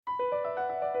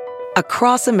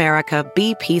Across America,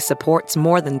 BP supports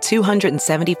more than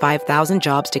 275,000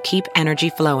 jobs to keep energy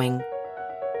flowing.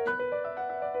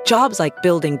 Jobs like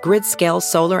building grid-scale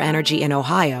solar energy in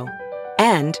Ohio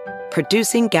and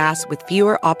producing gas with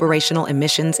fewer operational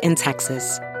emissions in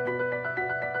Texas.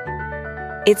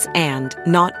 It's and,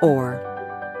 not or.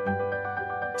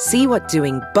 See what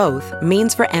doing both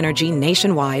means for energy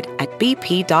nationwide at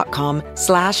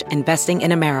bp.com/investing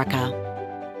in America.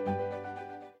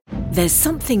 There's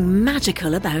something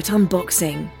magical about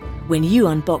unboxing. When you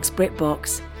unbox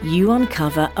BritBox, you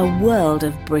uncover a world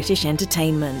of British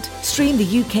entertainment. Stream the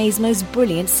UK's most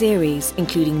brilliant series,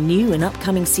 including new and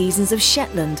upcoming seasons of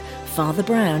Shetland, Father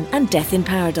Brown and Death in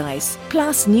Paradise.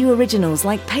 Plus new originals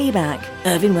like Payback,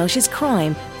 Irving Welsh's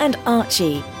Crime and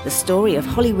Archie, the story of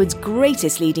Hollywood's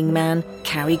greatest leading man,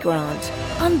 Cary Grant.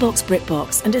 Unbox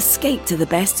BritBox and escape to the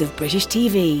best of British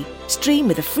TV. Stream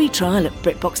with a free trial at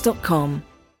BritBox.com.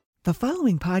 The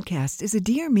following podcast is a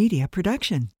Dear Media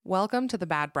production. Welcome to The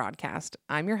Bad Broadcast.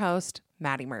 I'm your host,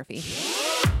 Maddie Murphy.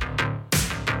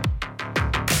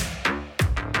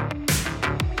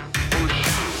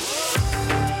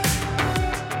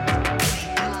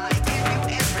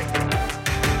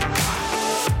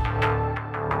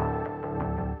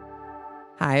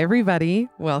 Hi, everybody.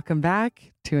 Welcome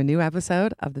back to a new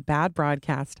episode of The Bad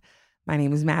Broadcast. My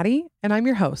name is Maddie, and I'm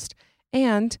your host.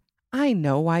 And I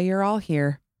know why you're all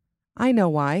here. I know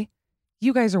why.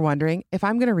 You guys are wondering if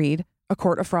I'm going to read A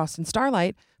Court of Frost and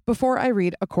Starlight before I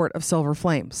read A Court of Silver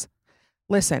Flames.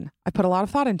 Listen, I put a lot of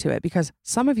thought into it because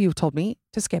some of you have told me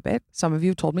to skip it. Some of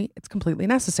you have told me it's completely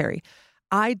necessary.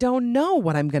 I don't know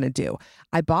what I'm going to do.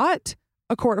 I bought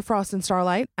A Court of Frost and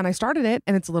Starlight and I started it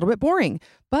and it's a little bit boring.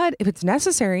 But if it's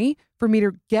necessary for me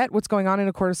to get what's going on in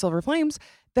A Court of Silver Flames,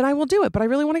 then I will do it. But I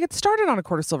really want to get started on A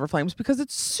Court of Silver Flames because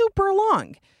it's super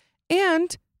long.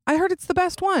 And I heard it's the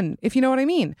best one, if you know what I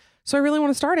mean. So I really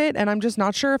want to start it, and I'm just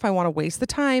not sure if I want to waste the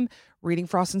time reading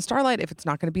Frost and Starlight if it's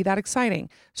not going to be that exciting.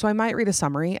 So I might read a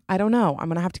summary. I don't know. I'm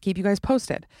going to have to keep you guys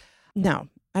posted. No,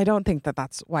 I don't think that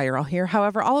that's why you're all here.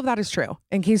 However, all of that is true.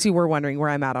 In case you were wondering where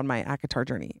I'm at on my ACOTAR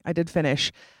journey, I did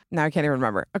finish, now I can't even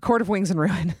remember, A Court of Wings and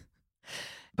Ruin.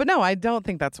 But no, I don't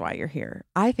think that's why you're here.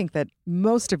 I think that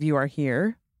most of you are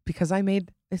here because I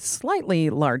made a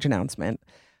slightly large announcement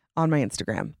on my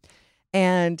Instagram.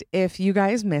 And if you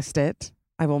guys missed it,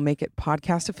 I will make it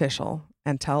podcast official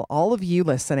and tell all of you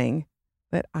listening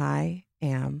that I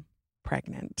am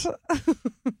pregnant,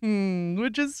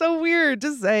 which is so weird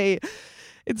to say.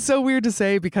 It's so weird to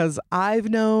say because I've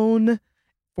known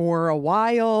for a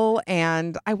while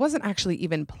and I wasn't actually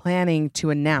even planning to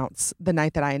announce the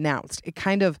night that I announced.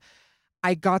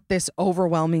 I got this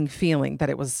overwhelming feeling that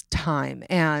it was time,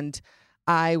 and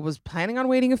I was planning on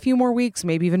waiting a few more weeks,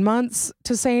 maybe even months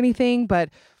to say anything, but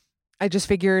I just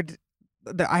figured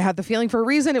that I had the feeling for a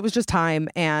reason. It was just time,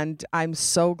 and I'm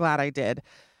so glad I did.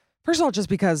 First of all, just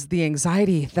because the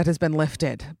anxiety that has been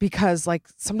lifted, because like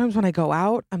sometimes when I go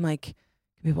out, I'm like, can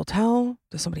people tell?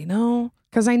 Does somebody know?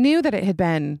 Because I knew that it had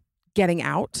been getting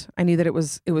out. I knew that it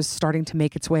was starting to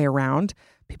make its way around.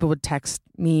 People would text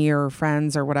me or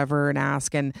friends or whatever and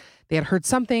ask, and they had heard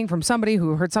something from somebody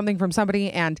who heard something from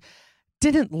somebody, and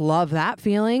didn't love that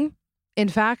feeling. In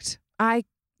fact, I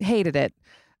hated it.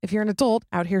 If you're an adult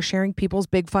out here sharing people's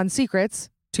big fun secrets,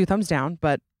 2 thumbs down,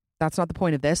 but that's not the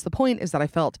point of this. The point is that I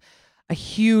felt a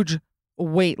huge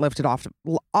weight lifted off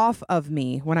of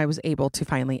me when I was able to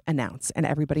finally announce and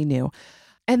everybody knew.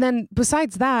 And then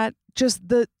besides that, just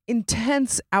the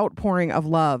intense outpouring of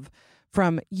love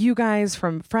from you guys,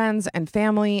 from friends and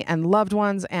family and loved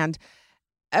ones and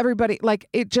everybody, like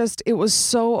it was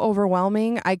so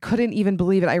overwhelming. I couldn't even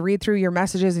believe it. I read through your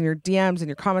messages and your DMs and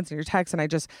your comments and your texts, and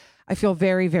I feel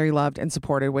very, very loved and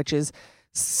supported, which is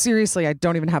seriously, I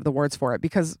don't even have the words for it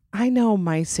because I know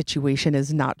my situation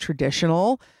is not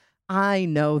traditional. I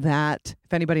know that.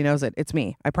 If anybody knows it, it's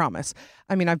me. I promise.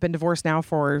 I mean, I've been divorced now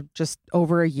for just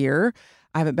over a year.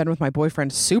 I haven't been with my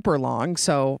boyfriend super long.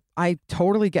 So I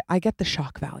get the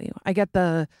shock value. I get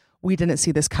the we didn't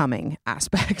see this coming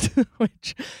aspect,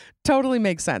 which totally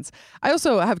makes sense. I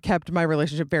also have kept my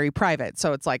relationship very private.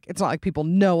 So it's not like people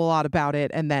know a lot about it.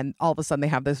 And then all of a sudden they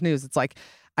have this news. It's like,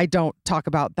 I don't talk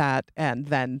about that. And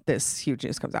then this huge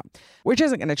news comes out, which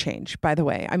isn't going to change, by the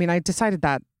way. I mean, I decided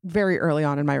that very early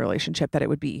on in my relationship that it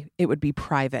would be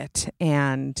private,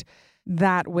 and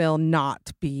that will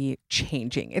not be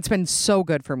changing. It's been so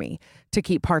good for me to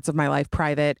keep parts of my life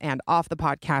private and off the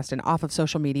podcast and off of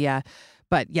social media.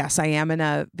 But yes, I am in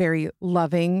a very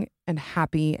loving and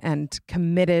happy and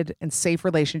committed and safe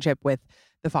relationship with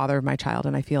the father of my child.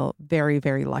 And I feel very,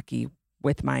 very lucky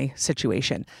with my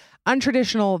situation.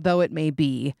 Untraditional though it may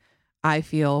be, I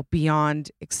feel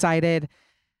beyond excited,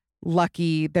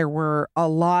 lucky. There were a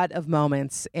lot of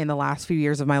moments in the last few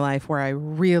years of my life where I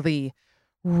really,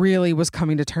 really was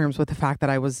coming to terms with the fact that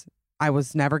I was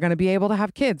never going to be able to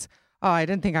have kids. Oh, I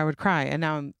didn't think I would cry, and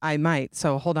now I might.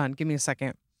 So hold on, give me a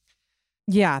second.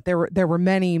 Yeah, there were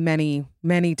many, many,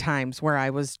 many times where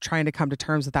I was trying to come to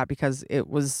terms with that because it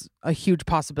was a huge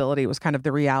possibility. It was kind of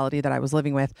the reality that I was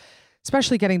living with,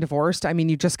 especially getting divorced. I mean,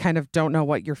 you just kind of don't know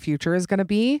what your future is going to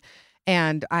be.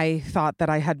 And I thought that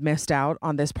I had missed out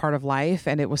on this part of life.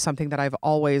 And it was something that I've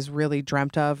always really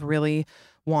dreamt of, really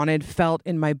wanted, felt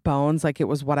in my bones. Like it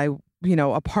was what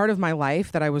a part of my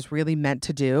life that I was really meant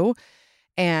to do.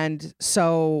 And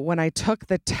so when I took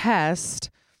the test,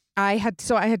 I had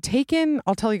taken,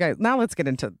 I'll tell you guys, now let's get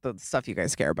into the stuff you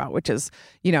guys care about, which is,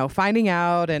 finding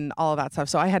out and all of that stuff.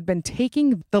 So I had been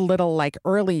taking the little like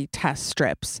early test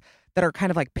strips that are kind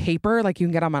of like paper, like you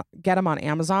can get them on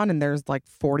Amazon, and there's like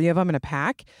 40 of them in a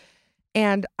pack.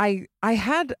 And I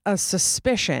had a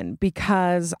suspicion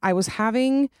because I was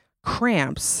having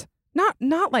cramps,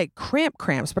 not like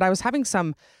cramps, but I was having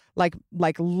some like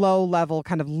low level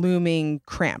kind of looming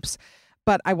cramps,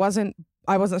 but I wasn't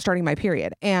starting my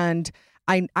period. And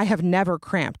I have never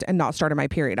cramped and not started my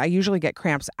period. I usually get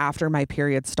cramps after my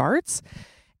period starts.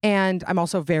 And I'm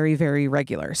also very, very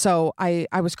regular. So I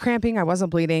was cramping, I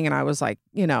wasn't bleeding. And I was like,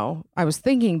 I was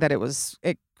thinking that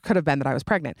it could have been that I was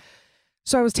pregnant.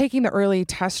 So I was taking the early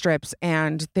test strips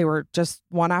and they were just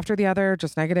one after the other,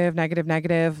 just negative, negative,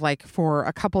 negative, like for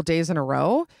a couple days in a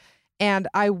row. And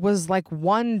I was like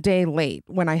one day late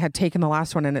when I had taken the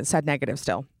last one and it said negative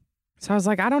still. So I was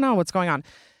like, I don't know what's going on.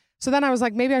 So then I was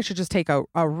like, maybe I should just take a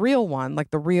real one, like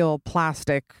the real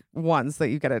plastic ones that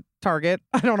you get at Target.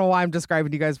 I don't know why I'm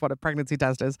describing to you guys what a pregnancy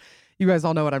test is. You guys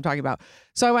all know what I'm talking about.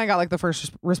 So I went and got like the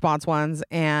first response ones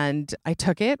and I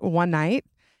took it one night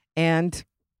and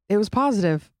it was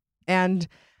positive. And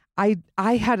I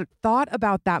had thought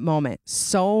about that moment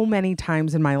so many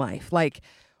times in my life, like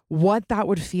what that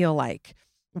would feel like,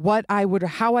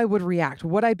 how I would react.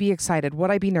 Would I be excited? Would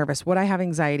I be nervous? Would I have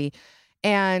anxiety?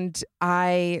 And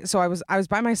I was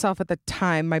by myself at the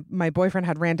time. My boyfriend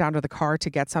had ran down to the car to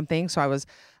get something. So I was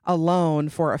alone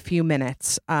for a few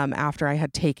minutes after I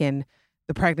had taken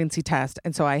the pregnancy test.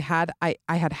 And so I had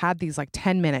these like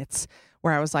 10 minutes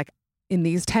where I was like, in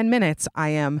these 10 minutes, I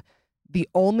am the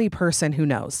only person who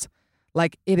knows.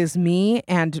 Like it is me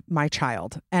and my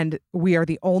child. And we are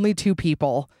the only two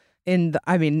people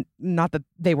not that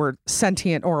they were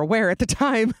sentient or aware at the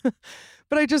time,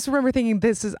 but I just remember thinking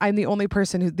I'm the only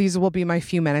person these will be my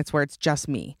few minutes where it's just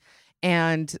me.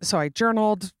 And so I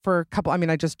journaled for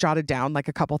I just jotted down like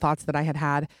a couple thoughts that I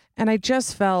had, and I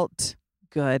just felt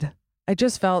good. I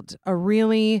just felt a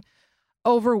really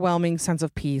overwhelming sense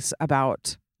of peace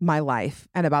about my life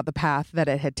and about the path that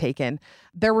it had taken.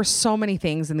 There were so many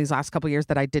things in these last couple of years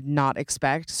that I did not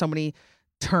expect, so many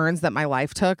turns that my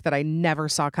life took that I never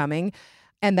saw coming.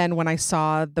 And then when I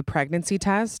saw the pregnancy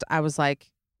test, I was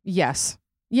like, yes,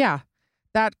 yeah,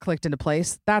 that clicked into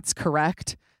place. That's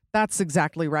correct. That's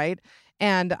exactly right.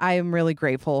 And I am really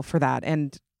grateful for that.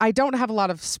 And I don't have a lot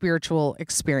of spiritual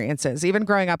experiences. Even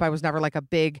growing up, I was never like a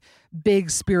big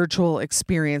spiritual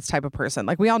experience type of person.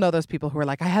 Like we all know those people who are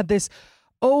like, I had this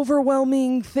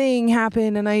overwhelming thing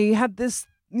happen and I had this,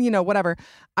 whatever.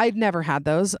 I'd never had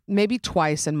those, maybe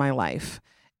twice in my life.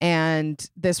 And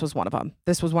this was one of them.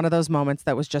 This was one of those moments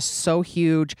that was just so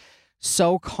huge,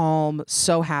 so calm,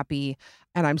 so happy.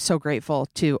 And I'm so grateful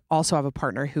to also have a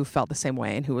partner who felt the same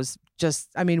way and who was just,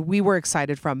 we were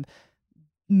excited from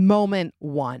moment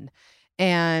one.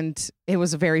 And it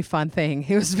was a very fun thing.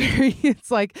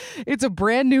 It's a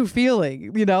brand new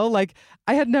feeling, like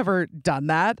I had never done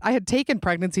that. I had taken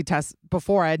pregnancy tests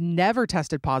before. I had never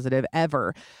tested positive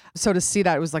ever. So to see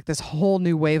that, it was like this whole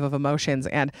new wave of emotions.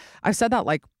 And I've said that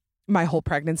like my whole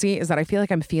pregnancy is that I feel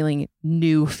like I'm feeling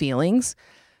new feelings,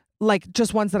 like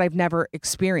just ones that I've never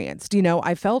experienced.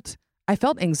 I felt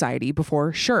anxiety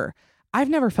before. Sure. I've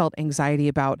never felt anxiety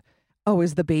about,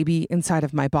 is the baby inside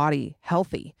of my body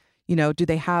healthy? Do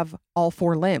they have all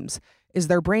 4 limbs? Is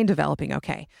their brain developing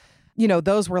okay?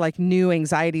 Those were like new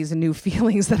anxieties and new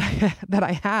feelings that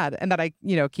I had and that I,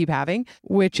 keep having,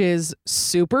 which is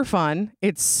super fun.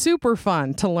 It's super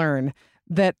fun to learn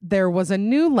that there was a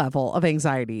new level of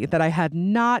anxiety that I had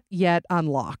not yet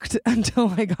unlocked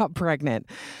until I got pregnant.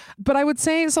 But I would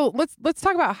say, so let's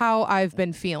talk about how I've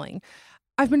been feeling.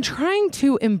 I've been trying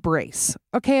to embrace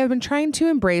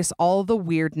all the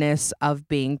weirdness of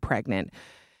being pregnant.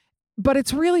 But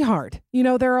it's really hard.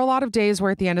 There are a lot of days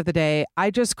where at the end of the day, I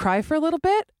just cry for a little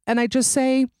bit and I just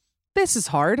say, this is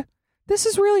hard. this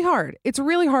is really hard. It's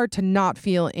really hard to not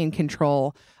feel in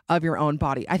control of your own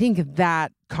body. I think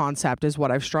that concept is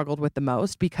what I've struggled with the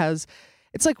most, because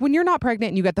it's like when you're not pregnant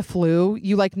and you get the flu,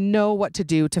 you like know what to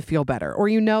do to feel better, or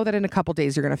you know that in a couple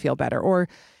days you're going to feel better, or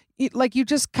like you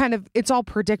just kind of, it's all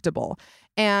predictable.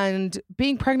 And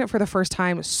being pregnant for the first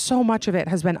time, so much of it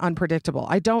has been unpredictable.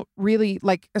 I don't really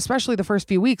like, especially the first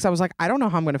few weeks, I was like, I don't know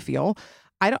how I'm going to feel.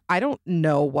 I don't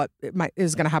know what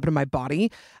is going to happen to my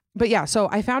body. But yeah, so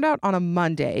I found out on a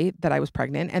Monday that I was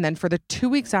pregnant. And then for the 2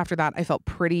 weeks after that, I felt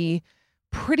pretty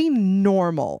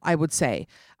normal, I would say.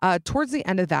 Towards the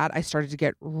end of that, I started to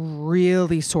get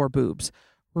really sore boobs,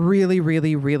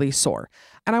 really sore.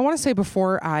 And I want to say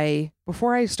before I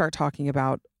start talking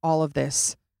about all of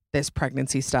this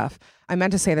pregnancy stuff, I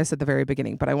meant to say this at the very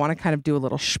beginning, but I want to kind of do a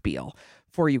little spiel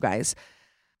for you guys.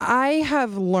 I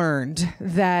have learned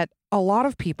that a lot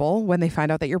of people, when they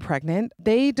find out that you're pregnant,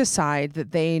 they decide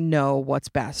that they know what's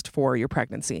best for your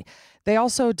pregnancy. They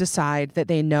also decide that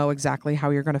they know exactly how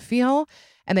you're going to feel,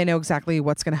 and they know exactly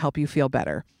what's going to help you feel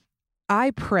better.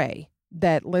 I pray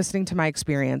that listening to my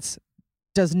experience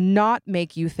does not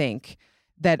make you think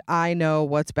that I know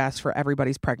what's best for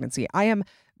everybody's pregnancy. I am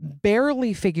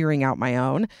barely figuring out my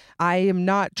own. I am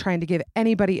not trying to give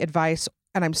anybody advice,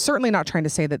 and I'm certainly not trying to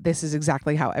say that this is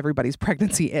exactly how everybody's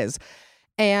pregnancy is.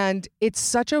 And it's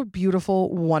such a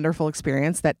beautiful, wonderful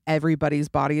experience that everybody's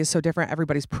body is so different.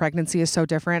 Everybody's pregnancy is so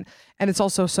different. And it's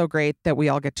also so great that we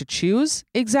all get to choose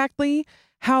exactly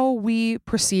how we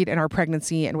proceed in our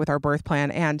pregnancy and with our birth plan.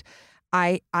 And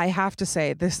I have to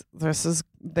say, this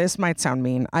might sound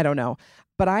mean. I don't know.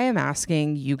 But I am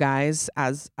asking you guys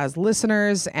as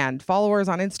listeners and followers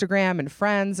on Instagram and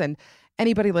friends and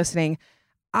anybody listening,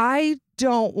 I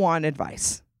don't want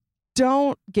advice.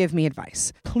 Don't give me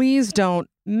advice. Please don't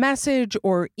message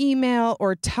or email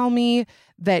or tell me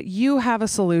that you have a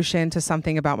solution to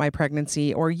something about my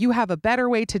pregnancy or you have a better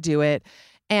way to do it.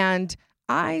 And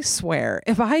I swear,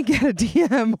 if I get a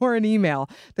DM or an email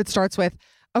that starts with,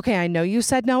 okay, I know you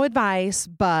said no advice,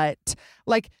 but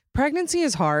like pregnancy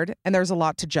is hard and there's a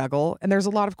lot to juggle and there's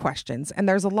a lot of questions and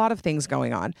there's a lot of things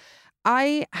going on.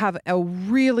 I have a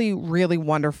really, really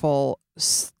wonderful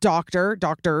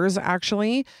doctors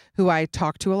actually, who I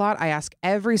talk to a lot. I ask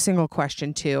every single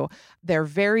question to. They're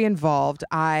very involved.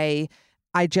 I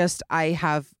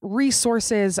have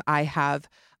resources. I have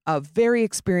a very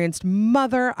experienced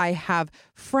mother. I have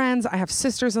friends. I have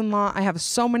sisters-in-law. I have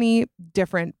so many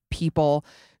different people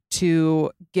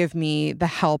to give me the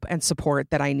help and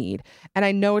support that I need. And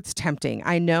I know it's tempting.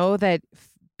 I know that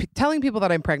telling people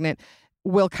that I'm pregnant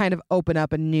will kind of open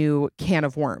up a new can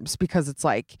of worms, because it's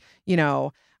like, you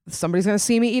know, somebody's going to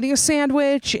see me eating a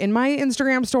sandwich in my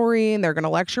Instagram story and they're going to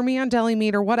lecture me on deli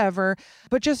meat or whatever.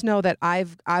 But just know that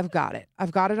I've got it.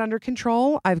 I've got it under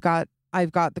control. I've got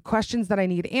the questions that I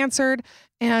need answered.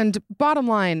 And bottom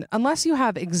line, unless you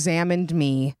have examined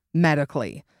me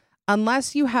medically,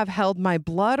 unless you have held my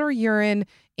blood or urine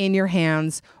in your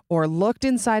hands or looked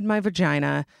inside my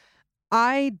vagina,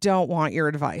 I don't want your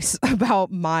advice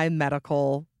about my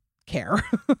medical care.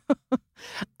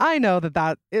 I know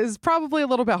that is probably a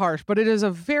little bit harsh, but it is a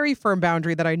very firm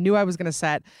boundary that I knew I was going to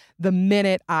set the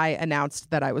minute I announced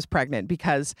that I was pregnant,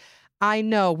 because I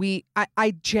know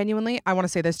I genuinely, I want to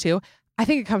say this too, I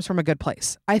think it comes from a good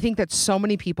place. I think that so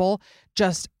many people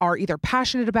just are either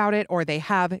passionate about it or they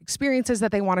have experiences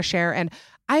that they want to share. And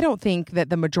I don't think that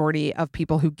the majority of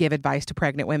people who give advice to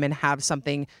pregnant women have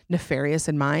something nefarious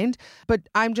in mind, but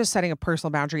I'm just setting a personal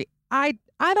boundary. I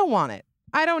don't want it.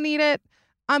 I don't need it.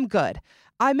 I'm good.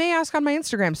 I may ask on my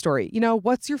Instagram story, you know,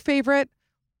 what's your favorite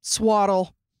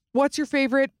swaddle? What's your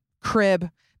favorite crib?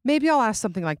 Maybe I'll ask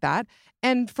something like that.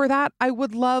 And for that, I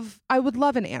would love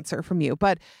an answer from you.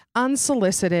 But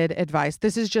unsolicited advice,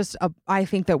 this is just, I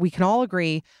think that we can all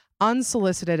agree,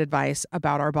 unsolicited advice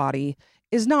about our body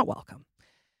is not welcome.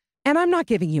 And I'm not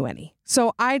giving you any.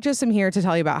 So I just am here to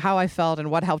tell you about how I felt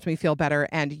and what helped me feel better.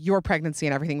 And your pregnancy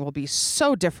and everything will be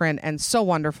so different and so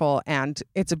wonderful. And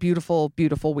it's a beautiful,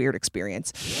 beautiful, weird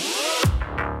experience.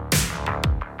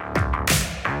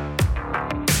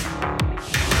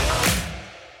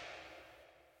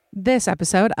 This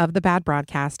episode of The Bad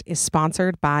Broadcast is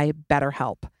sponsored by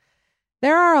BetterHelp.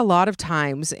 There are a lot of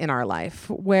times in our life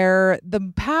where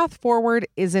the path forward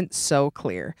isn't so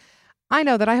clear. I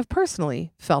know that I have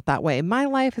personally felt that way. My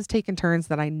life has taken turns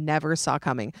that I never saw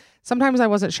coming. Sometimes I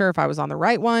wasn't sure if I was on the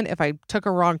right one, if I took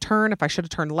a wrong turn, if I should have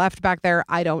turned left back there.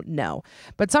 I don't know.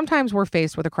 But sometimes we're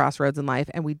faced with a crossroads in life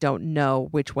and we don't know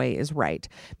which way is right.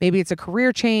 Maybe it's a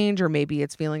career change, or maybe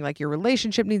it's feeling like your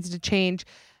relationship needs to change.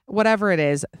 Whatever it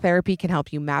is, therapy can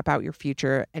help you map out your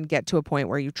future and get to a point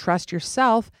where you trust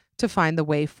yourself to find the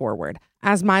way forward.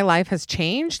 As my life has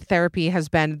changed, therapy has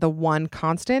been the one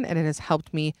constant, and it has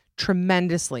helped me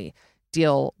tremendously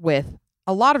deal with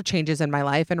a lot of changes in my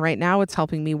life. And right now it's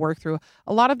helping me work through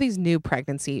a lot of these new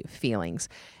pregnancy feelings.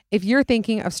 If you're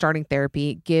thinking of starting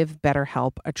therapy, give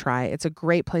BetterHelp a try. It's a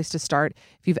great place to start.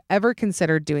 If you've ever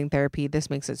considered doing therapy, this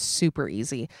makes it super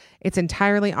easy. It's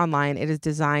entirely online. It is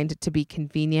designed to be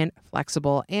convenient,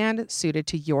 flexible, and suited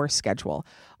to your schedule.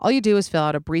 All you do is fill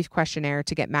out a brief questionnaire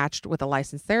to get matched with a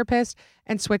licensed therapist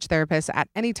and switch therapists at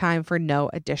any time for no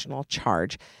additional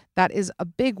charge. That is a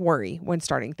big worry when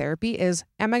starting therapy is,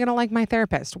 am I going to like my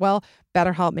therapist? Well,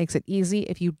 BetterHelp makes it easy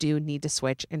if you do need to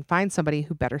switch and find somebody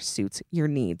who better suits your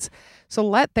needs. So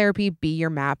let therapy be your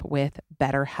map with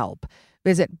BetterHelp.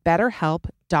 Visit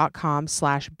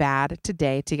betterhelp.com/bad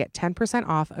today to get 10%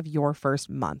 off of your first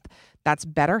month. That's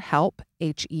BetterHelp,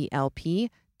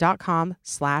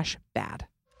 HELP.com/bad.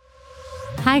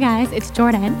 Hi guys, it's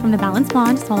Jordan from the Balanced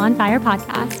Blonde Soul on Fire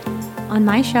podcast. On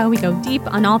my show, we go deep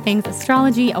on all things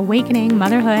astrology, awakening,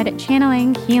 motherhood,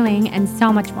 channeling, healing, and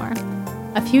so much more.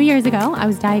 A few years ago, I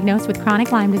was diagnosed with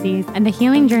chronic Lyme disease, and the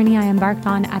healing journey I embarked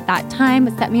on at that time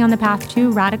set me on the path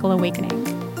to radical awakening.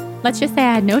 Let's just say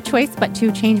I had no choice but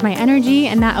to change my energy,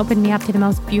 and that opened me up to the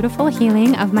most beautiful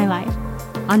healing of my life.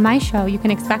 On my show, you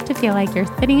can expect to feel like you're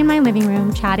sitting in my living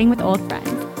room chatting with old friends.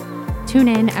 Tune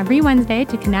in every Wednesday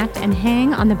to connect and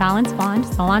hang on the Balanced Blonde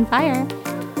Soul on Fire.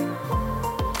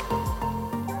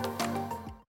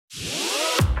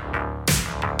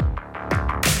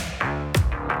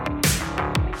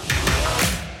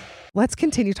 Let's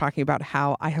continue talking about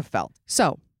how I have felt.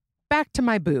 So, back to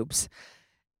my boobs.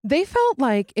 They felt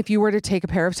like if you were to take a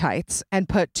pair of tights and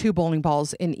put 2 bowling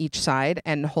balls in each side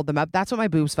and hold them up, that's what my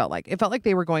boobs felt like. It felt like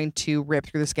they were going to rip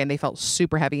through the skin. They felt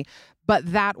super heavy,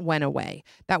 but that went away.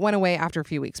 That went away after a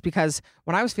few weeks because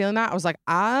when I was feeling that, I was like,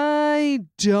 I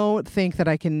don't think that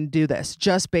I can do this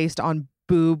just based on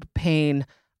boob pain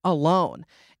alone.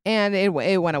 And it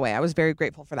went away. I was very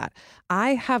grateful for that.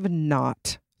 I have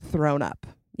not thrown up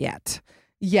yet.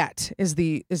 Yet is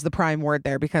the prime word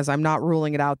there, because I'm not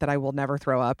ruling it out that I will never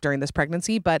throw up during this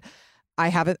pregnancy, but I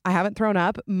haven't thrown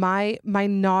up. My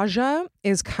nausea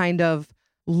is kind of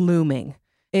looming,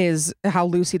 is how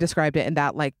Lucy described it, and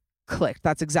that like clicked.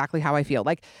 That's exactly how I feel.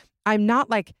 Like I'm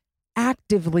not like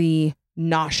actively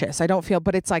nauseous. I don't feel,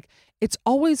 but it's like it's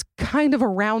always kind of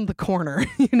around the corner,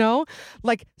 you know?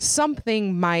 Like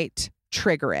something might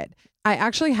trigger it. I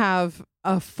actually have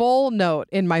a full note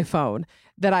in my phone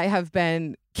that I have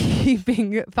been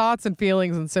keeping thoughts and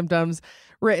feelings and symptoms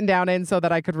written down in so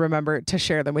that I could remember to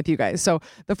share them with you guys. So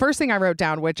the first thing I wrote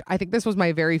down, which I think this was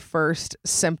my very first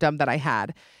symptom that I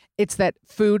had, it's that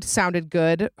food sounded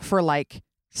good for like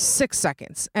 6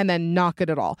 seconds and then not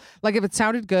good at all. Like if it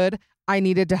sounded good, I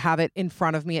needed to have it in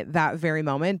front of me at that very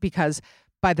moment, because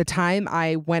by the time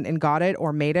I went and got it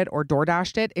or made it or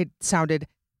DoorDashed it, it sounded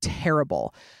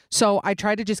terrible. So I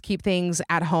tried to just keep things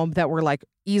at home that were like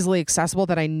easily accessible,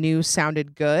 that I knew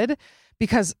sounded good,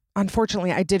 because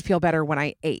unfortunately I did feel better when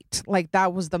I ate. Like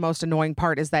that was the most annoying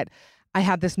part, is that I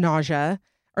had this nausea,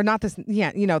 or not this,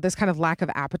 this kind of lack of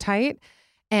appetite.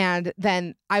 And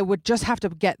then I would just have to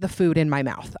get the food in my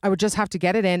mouth. I would just have to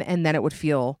get it in, and then it would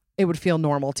feel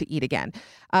normal to eat again.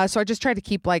 So I just tried to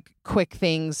keep like quick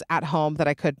things at home that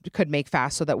I could make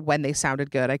fast, so that when they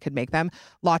sounded good, I could make them.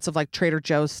 Lots of like Trader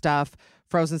Joe's stuff,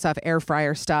 frozen stuff, air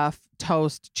fryer stuff,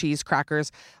 toast, cheese,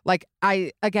 crackers. Like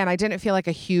I didn't feel like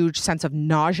a huge sense of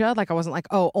nausea. Like I wasn't like,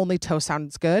 oh, only toast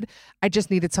sounds good. I just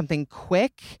needed something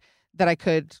quick that I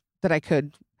could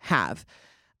have.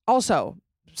 Also,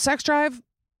 sex drive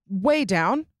way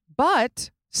down, but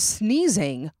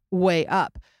sneezing way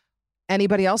up.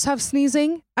 Anybody else have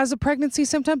sneezing as a pregnancy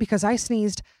symptom? Because I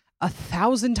sneezed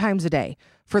 1,000 times a day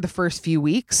for the first few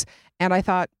weeks. And I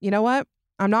thought, you know what?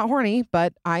 I'm not horny,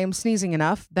 but I am sneezing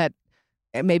enough that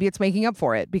maybe it's making up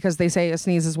for it, because they say a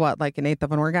sneeze is what, like 1/8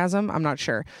 of an orgasm? I'm not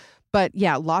sure. But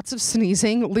yeah, lots of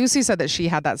sneezing. Lucy said that she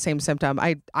had that same symptom.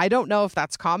 I don't know if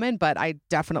that's common, but I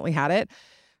definitely had it.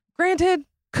 Granted,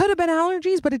 could have been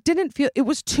allergies, but it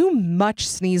was too much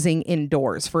sneezing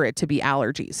indoors for it to be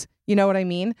allergies. You know what I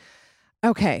mean?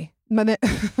 Okay.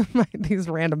 These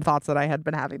random thoughts that I had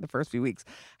been having the first few weeks.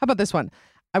 How about this one?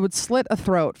 I would slit a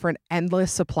throat for an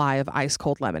endless supply of ice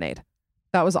cold lemonade.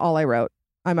 That was all I wrote.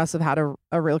 I must have had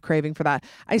a real craving for that.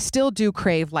 I still do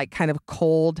crave like kind of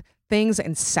cold things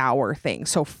and sour things.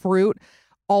 So fruit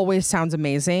always sounds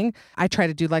amazing. I try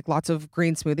to do like lots of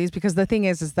green smoothies, because the thing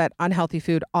is that unhealthy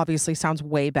food obviously sounds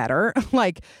way better.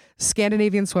 Like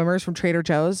Scandinavian swimmers from Trader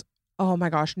Joe's. Oh my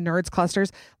gosh, Nerds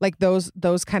clusters. Like those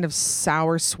kind of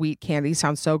sour sweet candies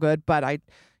sound so good, but I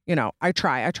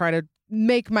try to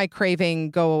make my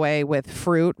craving go away with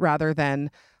fruit rather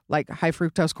than like high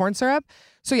fructose corn syrup.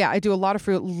 So yeah, I do a lot of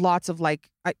fruit, lots of like,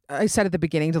 I said at the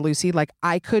beginning to Lucy, like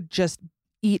I could just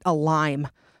eat a lime.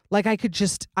 Like I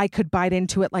could bite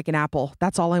into it like an apple.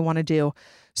 That's all I want to do.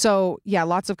 So yeah,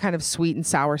 lots of kind of sweet and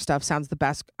sour stuff sounds the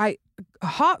best.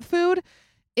 Hot food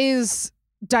is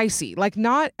dicey. Like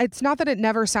it's not that it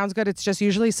never sounds good. It's just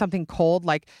usually something cold,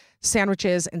 like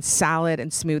sandwiches and salad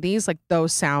and smoothies. Like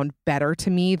those sound better to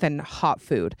me than hot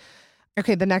food.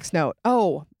 Okay, the next note.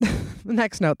 Oh, the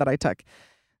next note that I took.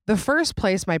 The first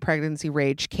place my pregnancy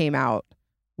rage came out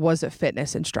was at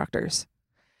fitness instructors.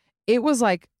 It was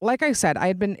like I said,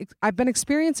 I've been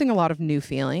experiencing a lot of new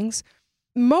feelings.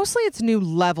 Mostly it's new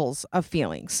levels of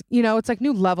feelings. You know, it's like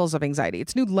new levels of anxiety.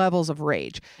 It's new levels of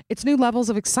rage. It's new levels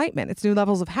of excitement. It's new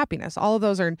levels of happiness. All of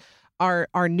those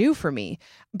are new for me.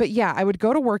 But yeah, I would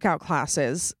go to workout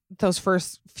classes those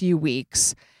first few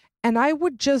weeks and I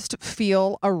would just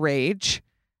feel a rage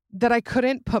that I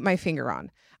couldn't put my finger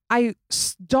on. I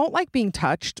don't like being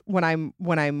touched when I'm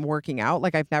working out.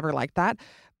 Like I've never liked that.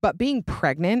 But being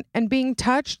pregnant and being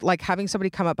touched, like having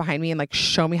somebody come up behind me and like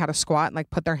show me how to squat and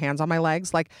like put their hands on my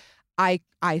legs, like I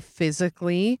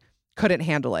physically couldn't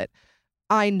handle it.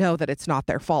 I know that it's not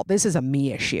their fault. This is a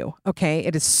me issue. Okay.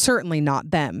 It is certainly not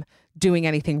them doing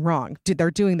anything wrong. They're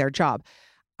doing their job.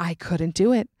 I couldn't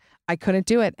do it.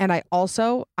 And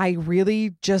I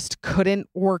really just couldn't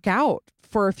work out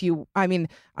for I'm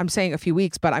saying a few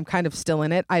weeks, but I'm kind of still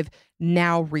in it. I've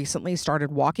now recently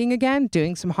started walking again,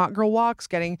 doing some hot girl walks,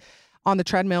 getting on the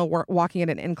treadmill, walking at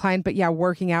an incline. But yeah,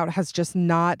 working out has just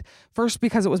not, first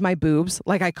because it was my boobs.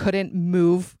 Like I couldn't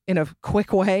move in a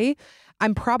quick way.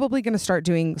 I'm probably going to start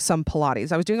doing some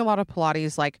Pilates. I was doing a lot of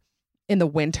Pilates like in the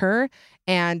winter.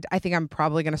 And I think I'm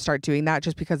probably going to start doing that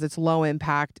just because it's low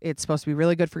impact. It's supposed to be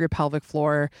really good for your pelvic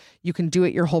floor. You can do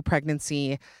it your whole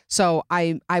pregnancy. So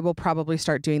I will probably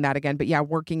start doing that again. But yeah,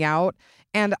 working out.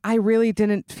 And I really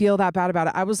didn't feel that bad about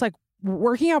it. I was like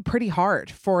working out pretty hard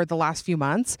for the last few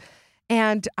months.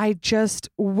 And I just,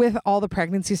 with all the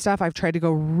pregnancy stuff, I've tried to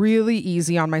go really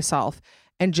easy on myself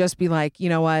and just be like, you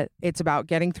know what? It's about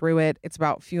getting through it. It's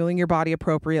about fueling your body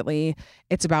appropriately.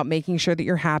 It's about making sure that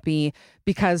you're happy,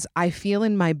 because I feel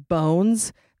in my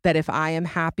bones that if I am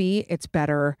happy, it's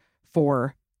better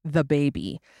for the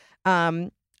baby.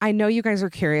 I know you guys are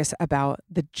curious about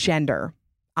the gender.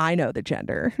 I know the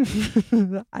gender.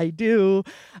 I do.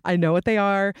 I know what they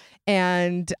are.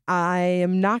 And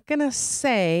I'm not going to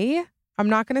say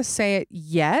it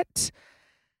yet.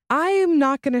 I'm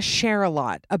not going to share a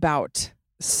lot about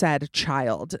said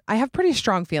child. I have pretty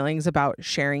strong feelings about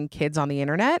sharing kids on the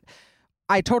internet.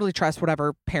 I totally trust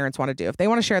whatever parents want to do. If they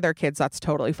want to share their kids, that's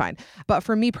totally fine. But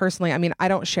for me personally, I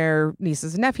don't share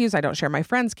nieces and nephews. I don't share my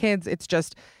friends' kids.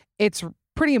 It's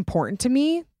pretty important to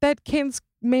me that kids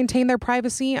maintain their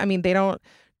privacy. They don't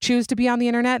choose to be on the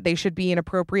internet. They should be an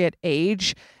appropriate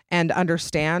age and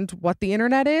understand what the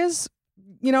internet is,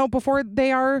 before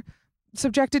they are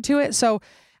subjected to it. So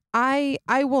I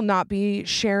will not be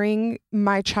sharing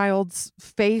my child's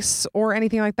face or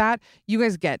anything like that. You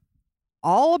guys get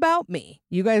all about me.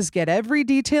 You guys get every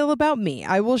detail about me.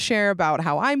 I will share about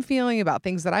how I'm feeling, about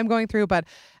things that I'm going through. But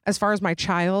as far as my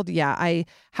child, yeah, I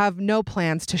have no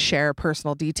plans to share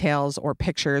personal details or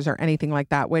pictures or anything like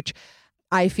that, which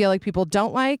I feel like people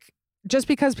don't like, just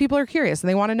because people are curious and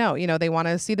they want to know, they want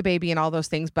to see the baby and all those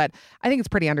things. But I think it's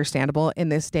pretty understandable in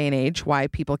this day and age why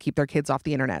people keep their kids off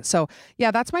the internet. So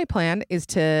yeah, that's my plan, is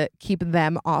to keep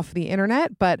them off the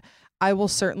internet, but I will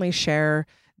certainly share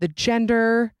the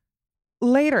gender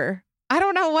later. I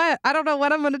don't know what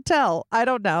I'm going to tell. I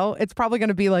don't know. It's probably going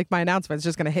to be like my announcement. It's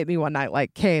just going to hit me one night like,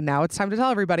 okay, now it's time to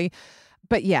tell everybody.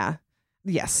 But yeah,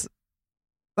 yes,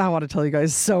 I want to tell you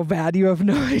guys so bad. You have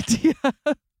no idea.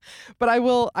 But I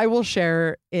will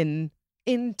share in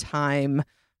time.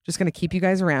 Just going to keep you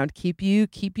guys around, keep you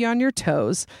on your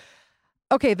toes.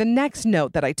 Okay, the next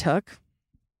note that I took: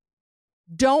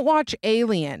 don't watch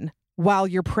Alien while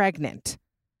you're pregnant.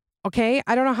 Okay?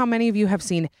 I don't know how many of you have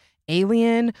seen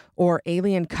Alien or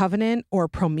Alien Covenant or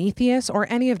Prometheus or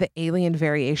any of the Alien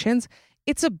variations.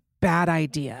 It's a bad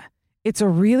idea. It's a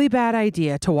really bad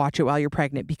idea to watch it while you're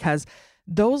pregnant, because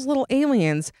those little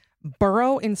aliens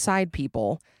burrow inside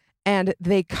people and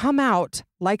they come out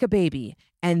like a baby,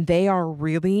 and they are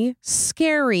really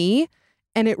scary.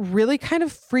 And it really kind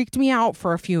of freaked me out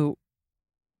for a few,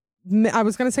 I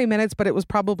was going to say minutes, but it was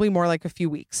probably more like a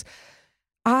few weeks.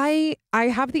 I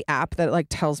have the app that like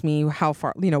tells me how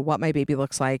far, what my baby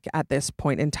looks like at this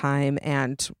point in time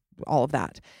and all of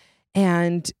that.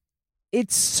 And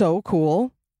it's so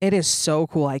cool. It is so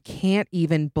cool. I can't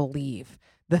even believe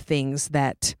the things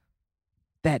that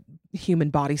that human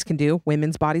bodies can do,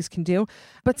 women's bodies can do.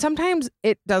 But sometimes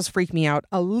it does freak me out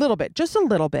a little bit, just a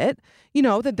little bit,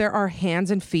 that there are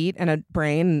hands and feet and a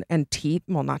brain and teeth,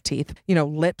 well, not teeth,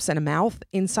 lips and a mouth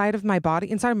inside of my body,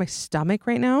 inside of my stomach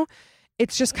right now.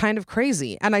 It's just kind of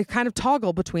crazy. And I kind of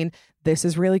toggle between this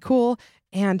is really cool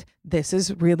and this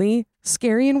is really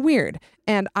scary and weird.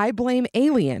 And I blame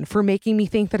Alien for making me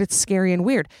think that it's scary and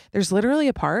weird. There's literally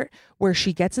a part where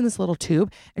she gets in this little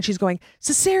tube and she's going,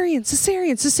 cesarean,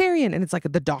 cesarean, cesarean. And it's like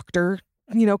the doctor,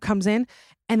 comes in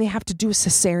and they have to do a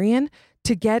cesarean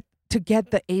to get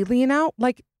the alien out.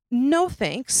 Like, no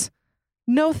thanks.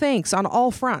 No thanks on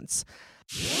all fronts.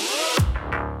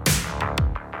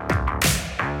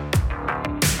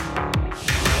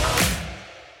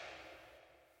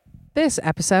 This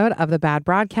episode of The Bad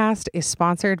Broadcast is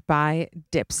sponsored by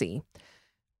Dipsea.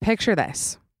 Picture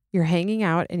this. You're hanging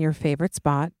out in your favorite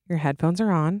spot, your headphones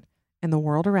are on, and the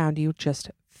world around you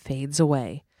just fades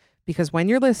away. Because when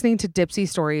you're listening to Dipsea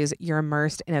stories, you're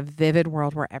immersed in a vivid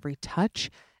world where every touch,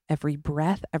 every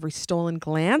breath, every stolen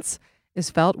glance is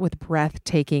felt with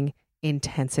breathtaking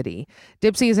intensity.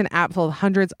 Dipsea is an app full of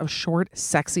hundreds of short,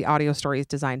 sexy audio stories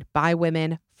designed by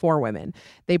women for women.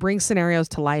 They bring scenarios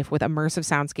to life with immersive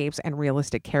soundscapes and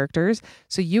realistic characters,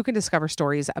 so you can discover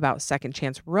stories about second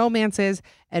chance romances,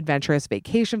 adventurous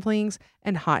vacation flings,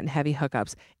 and hot and heavy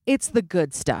hookups. It's the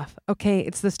good stuff, okay?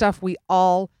 It's the stuff we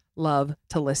all love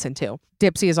to listen to.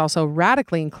 Dipsea is also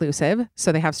radically inclusive,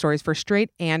 so they have stories for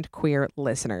straight and queer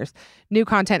listeners. New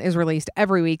content is released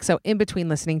every week, so in between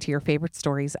listening to your favorite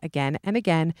stories again and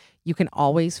again, you can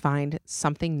always find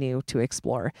something new to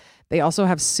explore. They also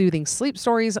have soothing sleep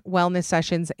stories, wellness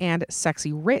sessions, and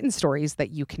sexy written stories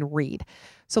that you can read.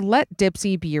 So let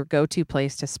Dipsea be your go-to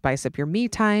place to spice up your me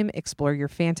time, explore your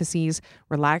fantasies,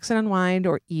 relax and unwind,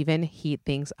 or even heat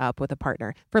things up with a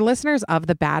partner. For listeners of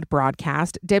The Bad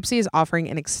Broadcast, Dipsea is offering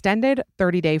an extended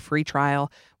 30-day free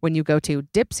trial when you go to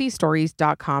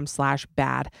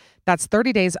dipseastories.com/bad. That's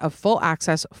 30 days of full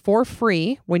access for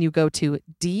free when you go to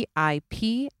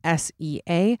DIPSEA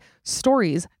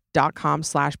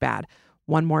stories.com/bad.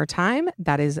 One more time,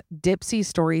 that is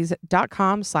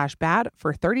dipseastories.com/bad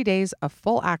for 30 days of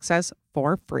full access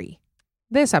for free.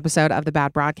 This episode of The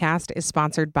Bad Broadcast is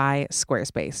sponsored by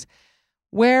Squarespace.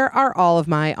 Where are all of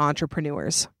my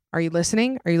entrepreneurs? Are you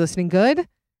listening? Are you listening good?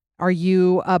 Are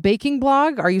you a baking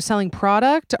blog? Are you selling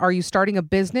product? Are you starting a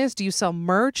business? Do you sell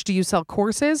merch? Do you sell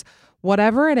courses?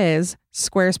 Whatever it is,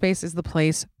 Squarespace is the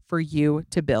place for you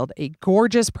to build a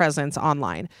gorgeous presence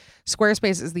online.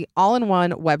 Squarespace is the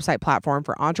all-in-one website platform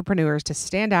for entrepreneurs to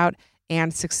stand out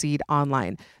and succeed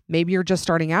online. Maybe you're just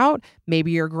starting out,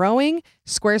 maybe you're growing.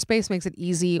 Squarespace makes it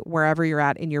easy wherever you're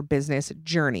at in your business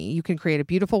journey. You can create a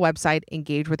beautiful website,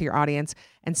 engage with your audience,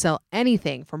 and sell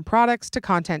anything from products to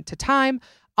content to time,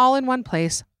 all in one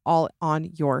place, all on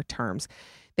your terms.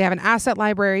 They have an asset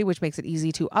library, which makes it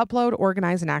easy to upload,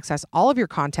 organize, and access all of your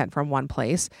content from one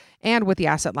place. And with the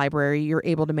asset library, you're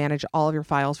able to manage all of your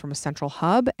files from a central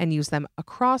hub and use them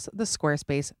across the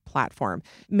Squarespace platform.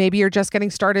 Maybe you're just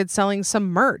getting started selling some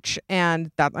merch,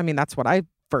 and that's what I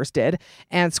first did.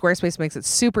 And Squarespace makes it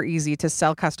super easy to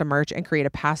sell custom merch and create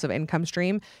a passive income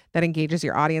stream that engages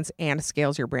your audience and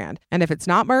scales your brand. And if it's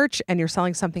not merch and you're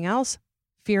selling something else,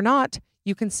 fear not.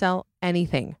 You can sell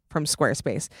anything from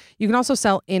Squarespace. You can also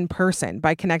sell in person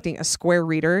by connecting a Square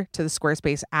Reader to the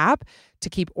Squarespace app to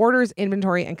keep orders,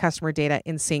 inventory, and customer data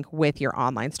in sync with your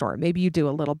online store. Maybe you do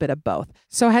a little bit of both.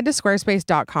 So head to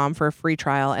squarespace.com for a free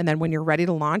trial. And then when you're ready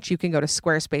to launch, you can go to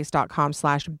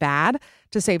squarespace.com/bad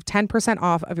to save 10%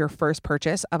 off of your first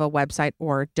purchase of a website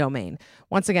or domain.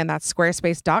 Once again, that's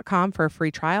squarespace.com for a free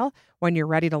trial. When you're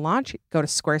ready to launch, go to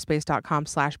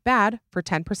squarespace.com/bad for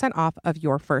 10% off of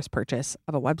your first purchase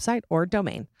of a website or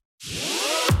domain.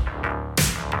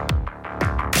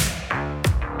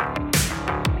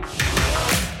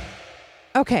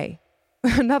 Okay,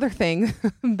 another thing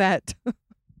that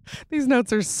these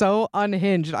notes are so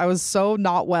unhinged. I was so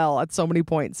not well at so many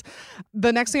points.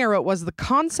 The next thing I wrote was the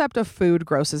concept of food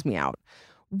grosses me out,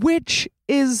 which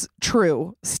is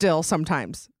true still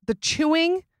sometimes. The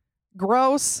chewing,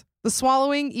 gross. The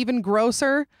swallowing, even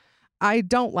grosser. I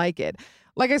don't like it.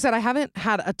 Like I said, I haven't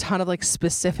had a ton of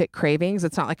specific cravings.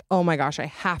 It's not like, oh my gosh, I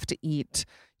have to eat,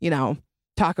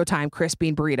 Taco Time crisp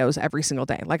bean burritos every single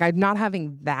day. I'm not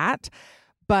having that,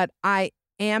 but I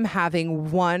am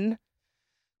having one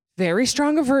very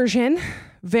strong aversion,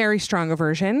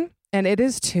 and it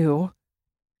is to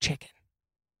chicken.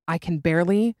 I can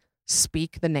barely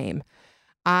speak the name.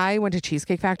 I went to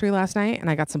Cheesecake Factory last night and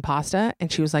I got some pasta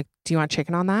and she was like, do you want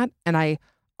chicken on that? And I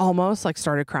almost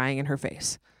started crying in her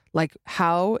face.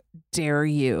 How dare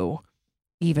you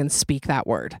even speak that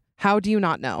word? How do you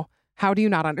not know? How do you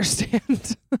not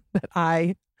understand that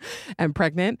I am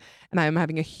pregnant and I am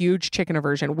having a huge chicken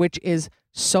aversion, which is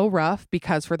so rough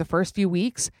because for the first few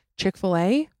weeks,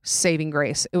 Chick-fil-A, saving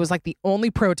grace. It was like the only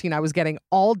protein I was getting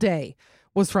all day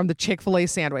was from the Chick-fil-A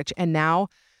sandwich. And now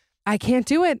I can't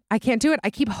do it. I can't do it. I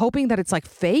keep hoping that it's like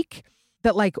fake,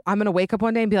 that like I'm going to wake up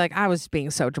one day and be like, I was being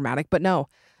so dramatic, but no,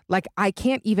 like I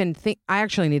can't even think. I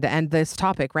actually need to end this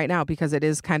topic right now because it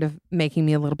is kind of making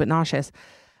me a little bit nauseous.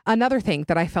 Another thing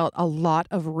that I felt a lot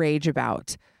of rage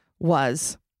about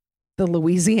was the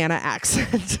Louisiana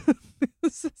accent.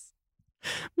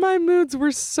 My moods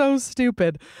were so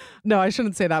stupid. No, I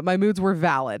shouldn't say that. My moods were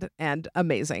valid and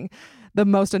amazing. The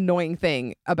most annoying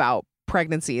thing about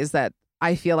pregnancy is that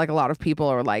I feel like a lot of people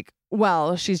are like,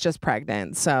 well, she's just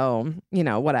pregnant. So,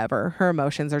 whatever. Her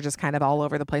emotions are just kind of all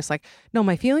over the place. Like, no,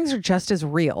 my feelings are just as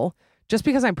real. Just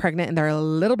because I'm pregnant and they're a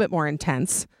little bit more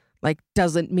intense, like,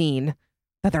 doesn't mean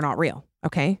that they're not real.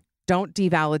 Okay. Don't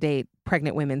devalidate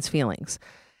pregnant women's feelings.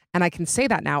 And I can say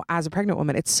that now as a pregnant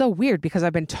woman. It's so weird because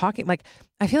I've been talking, like,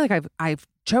 I feel like I've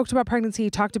joked about pregnancy,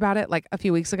 talked about it like a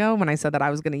few weeks ago when I said that I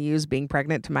was going to use being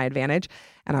pregnant to my advantage.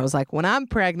 And I was like, when I'm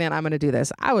pregnant, I'm going to do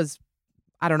this. I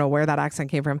don't know where that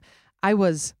accent came from. I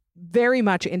was very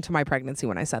much into my pregnancy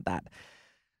when I said that.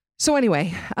 So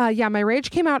anyway, my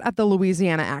rage came out at the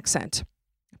Louisiana accent.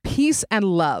 Peace and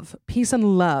love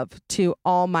to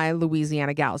all my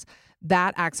Louisiana gals.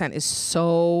 That accent is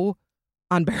so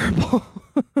unbearable.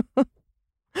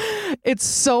 It's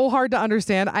so hard to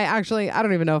understand. I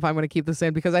don't even know if I'm going to keep this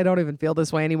in because I don't even feel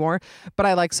this way anymore. But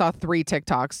I saw 3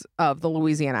 TikToks of the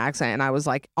Louisiana accent and I was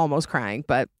like almost crying.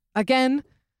 But again,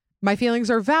 my feelings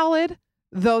are valid,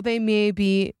 though they may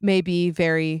be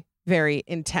very, very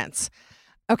intense.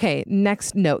 Okay,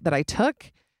 next note that I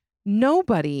took.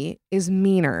 Nobody is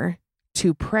meaner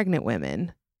to pregnant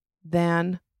women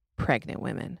than pregnant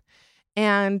women.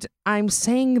 And I'm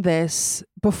saying this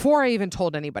before I even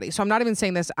told anybody. So I'm not even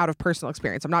saying this out of personal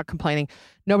experience. I'm not complaining.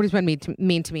 Nobody's been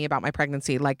mean to me about my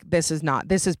pregnancy. Like, this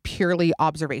is purely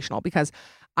observational because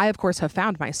I, of course, have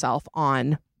found myself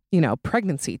on,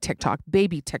 pregnancy TikTok,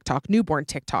 baby TikTok, newborn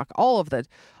TikTok, all of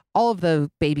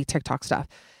the baby TikTok stuff.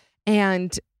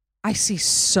 And I see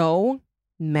so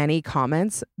many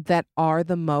comments that are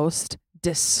the most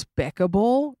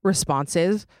despicable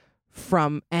responses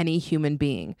from any human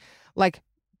being. Like,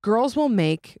 girls will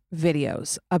make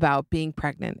videos about being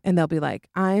pregnant and they'll be like,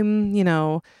 I'm,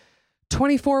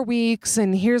 24 weeks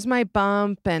and here's my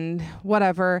bump and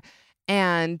whatever.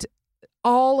 And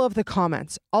all of the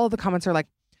comments are like,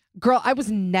 girl, I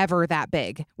was never that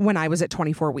big when I was at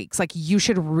 24 weeks. Like, you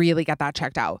should really get that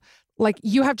checked out. Like,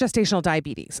 you have gestational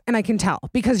diabetes and I can tell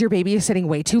because your baby is sitting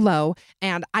way too low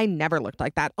and I never looked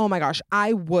like that. Oh my gosh,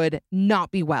 I would not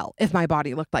be well if my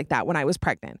body looked like that when I was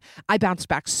pregnant. I bounced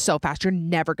back so fast. You're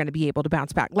never going to be able to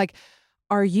bounce back. Like,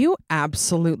 are you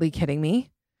absolutely kidding me?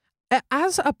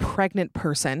 As a pregnant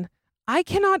person, I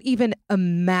cannot even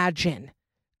imagine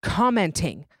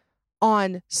commenting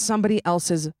on somebody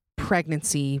else's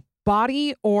pregnancy,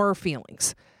 body, or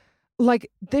feelings.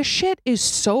 Like, this shit is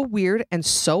so weird and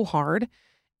so hard.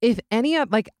 If any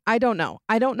of, I don't know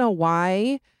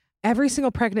why every single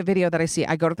pregnant video that I see,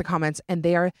 I go to the comments and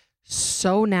they are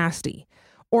so nasty.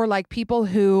 Or like people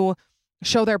who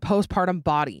show their postpartum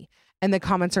body and the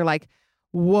comments are like,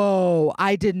 whoa,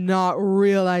 I did not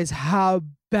realize how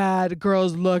bad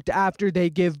girls looked after they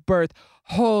give birth.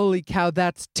 Holy cow,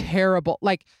 that's terrible.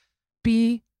 Like,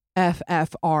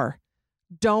 BFFR.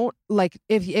 Don't,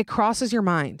 if it crosses your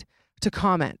mind to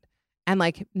comment and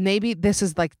maybe this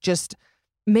is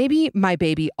maybe my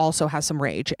baby also has some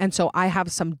rage and so I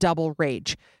have some double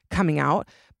rage coming out,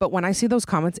 but when I see those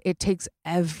comments, it takes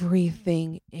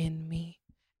everything in me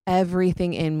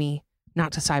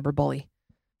not to cyberbully,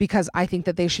 because I think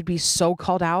that they should be so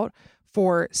called out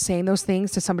for saying those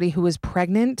things to somebody who is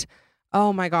pregnant.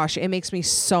 Oh my gosh, it makes me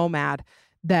so mad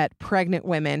that pregnant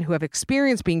women who have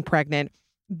experienced being pregnant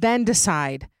then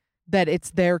decide that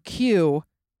it's their cue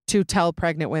to tell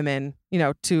pregnant women,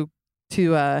 to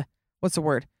what's the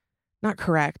word? Not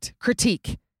correct.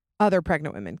 Critique other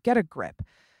pregnant women. Get a grip.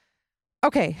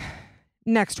 Okay,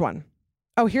 next one.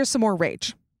 Oh, here's some more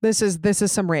rage. This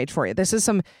is some rage for you. This is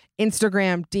some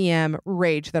Instagram DM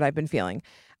rage that I've been feeling.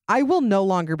 I will no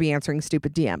longer be answering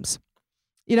stupid DMs.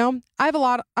 I have a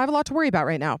lot to worry about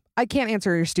right now. I can't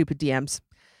answer your stupid DMs.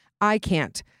 I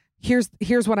can't.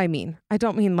 Here's what I mean. I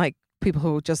don't mean like people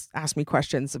who just ask me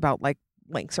questions about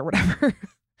links or whatever.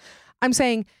 I'm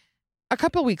saying a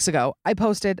couple of weeks ago, I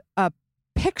posted a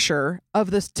picture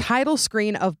of this title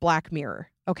screen of Black Mirror.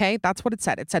 Okay, that's what it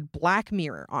said. It said Black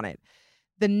Mirror on it.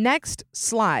 The next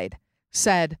slide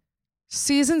said,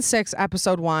 season 6,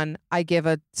 episode 1, I give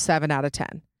a 7 out of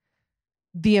 10.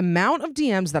 The amount of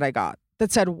DMs that I got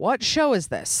that said, what show is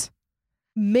this?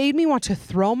 Made me want to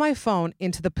throw my phone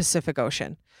into the Pacific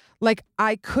Ocean. Like,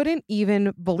 I couldn't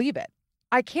even believe it.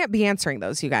 I can't be answering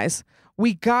those, you guys.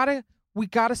 We gotta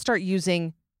start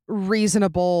using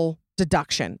reasonable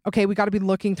deduction. Okay, we gotta be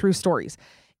looking through stories.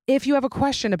 If you have a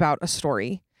question about a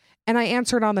story and I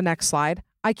answer it on the next slide,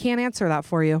 I can't answer that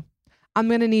for you. I'm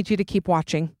gonna need you to keep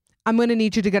watching. I'm gonna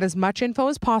need you to get as much info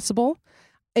as possible.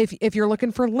 If you're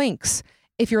looking for links,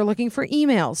 if you're looking for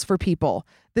emails for people,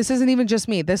 this isn't even just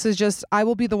me. This is just, I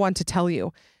will be the one to tell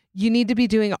you. You need to be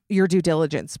doing your due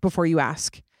diligence before you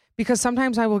ask. Because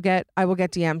sometimes I will get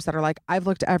DMs that are like, I've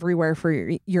looked everywhere for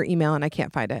your email and I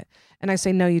can't find it. And I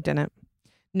say, no, you didn't.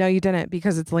 No, you didn't,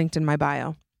 because it's linked in my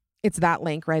bio. It's that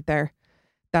link right there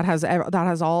that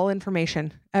has all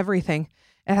information, everything.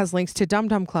 It has links to Dum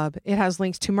Dum Club. It has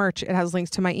links to merch. It has links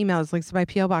to my email. It's links to my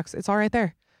PO box. It's all right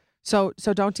there. So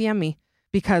don't DM me,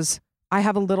 because I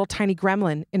have a little tiny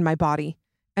gremlin in my body,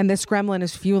 and this gremlin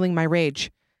is fueling my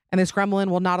rage, and this gremlin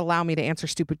will not allow me to answer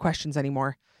stupid questions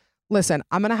anymore. Listen,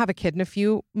 I'm going to have a kid in a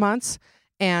few months,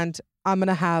 and I'm going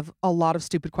to have a lot of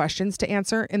stupid questions to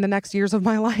answer in the next years of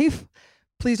my life.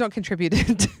 Please don't contribute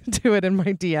to it in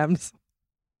my DMs.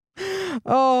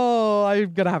 Oh,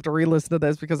 I'm going to have to re-listen to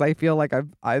this because I feel like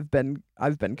I've been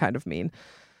kind of mean.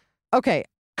 Okay,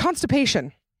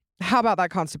 constipation. How about that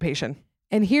constipation?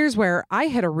 And here's where I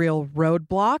hit a real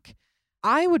roadblock.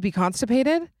 I would be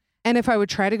constipated, and if I would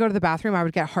try to go to the bathroom, I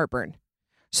would get heartburn.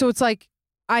 So it's like,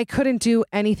 I couldn't do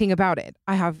anything about it.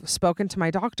 I have spoken to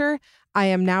my doctor. I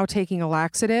am now taking a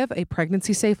laxative, a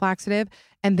pregnancy-safe laxative,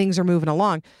 and things are moving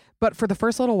along. But for the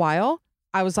first little while,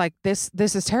 I was like, this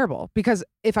is terrible, because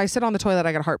if I sit on the toilet,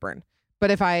 I get heartburn.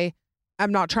 But if I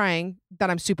am not trying, then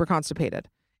I'm super constipated.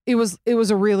 It was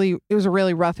a really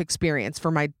rough experience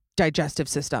for my digestive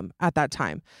system at that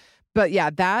time. But yeah,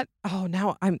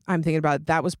 now I'm thinking about it,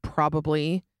 that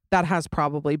has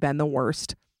probably been the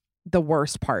worst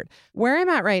part. Where I'm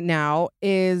at right now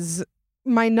is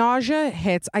my nausea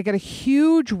hits. I get a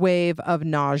huge wave of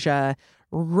nausea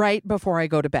right before I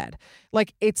go to bed.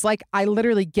 Like, it's like I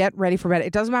literally get ready for bed.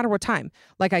 It doesn't matter what time.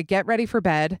 Like, I get ready for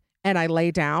bed and I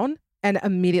lay down and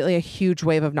immediately a huge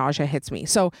wave of nausea hits me.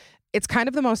 So it's kind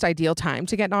of the most ideal time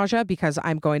to get nausea because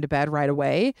I'm going to bed right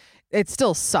away. It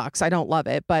still sucks. I don't love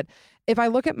it. But if I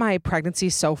look at my pregnancy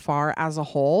so far as a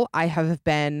whole, I have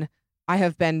been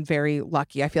very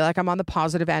lucky. I feel like I'm on the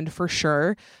positive end for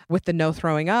sure, with the no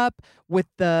throwing up, with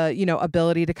the,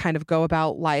 ability to kind of go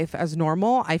about life as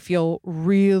normal. I feel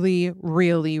really,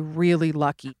 really, really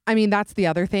lucky. I mean, that's the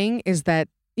other thing, is that,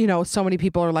 so many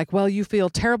people are like, well, you feel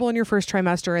terrible in your first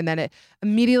trimester and then it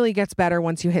immediately gets better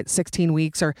once you hit 16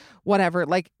 weeks or whatever.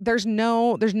 Like, there's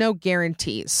no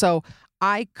guarantees. So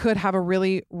I could have a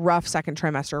really rough second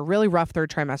trimester, a really rough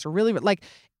third trimester, really, like,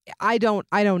 I don't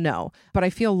know, but I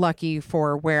feel lucky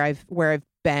for where I've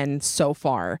been so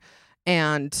far.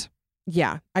 And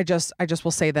yeah, I just will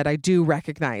say that I do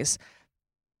recognize.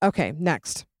 Okay,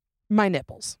 next, my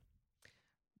nipples.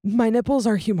 My nipples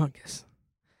are humongous.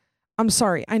 I'm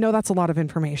sorry. I know that's a lot of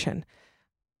information,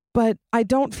 but I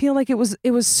don't feel like it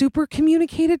was super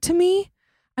communicated to me.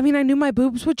 I mean, I knew my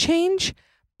boobs would change,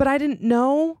 but I didn't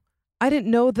know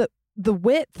the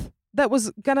width that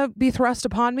was going to be thrust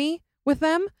upon me with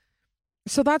them.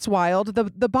 So that's wild.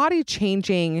 The body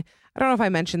changing, I don't know if I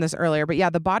mentioned this earlier, but yeah,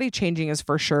 the body changing is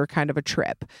for sure kind of a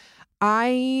trip.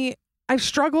 I've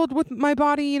struggled with my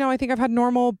body. I think I've had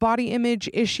normal body image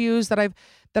issues that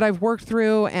I've worked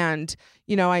through, and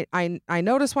I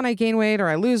notice when I gain weight or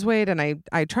I lose weight, and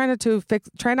I try not to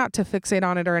fixate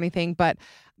on it or anything, but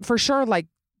for sure, like,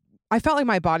 I felt like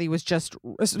my body was just,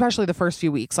 especially the first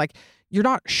few weeks, like, you're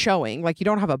not showing, like, you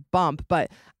don't have a bump, but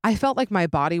I felt like my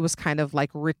body was kind of like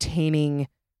retaining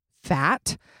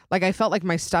fat. Like, I felt like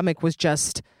my stomach was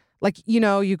just like,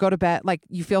 you go to bed, like,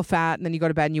 you feel fat and then you go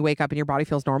to bed and you wake up and your body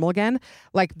feels normal again.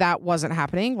 Like, that wasn't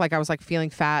happening. Like, I was like feeling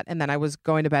fat and then I was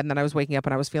going to bed and then I was waking up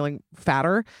and I was feeling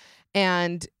fatter.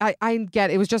 And I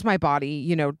get, it was just my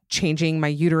body, changing. My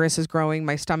uterus is growing.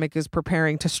 My stomach is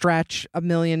preparing to stretch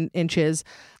 1,000,000 inches.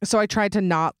 So I tried to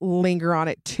not linger on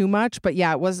it too much. But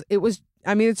yeah, it was,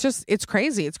 I mean, it's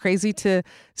crazy. It's crazy to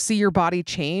see your body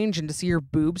change and to see your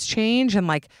boobs change. And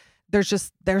like, there's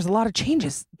a lot of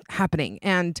changes happening.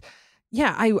 And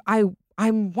yeah,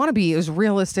 I want to be as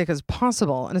realistic as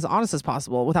possible and as honest as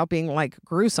possible without being like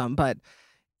gruesome. But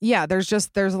yeah, there's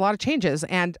a lot of changes,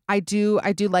 and I do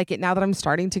like it now that I'm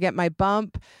starting to get my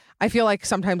bump. I feel like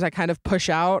sometimes I kind of push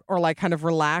out or like kind of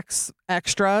relax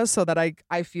extra so that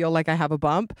I feel like I have a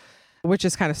bump. which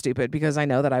is kind of stupid because I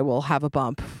know that I will have a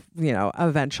bump,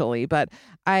 eventually, but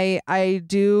I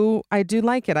do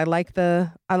like it. I like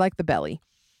the belly.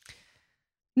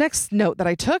 Next note that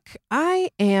I took, I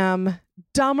am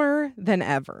dumber than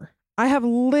ever. I have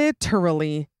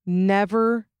literally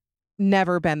never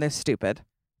been this stupid.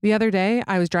 The other day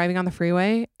I was driving on the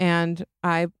freeway and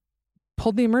I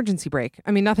pulled the emergency brake.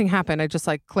 I mean, nothing happened. I just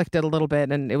clicked it a little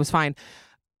bit and it was fine.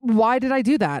 Why did I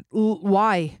do that?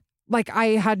 Why? I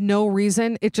had no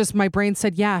reason. It just, my brain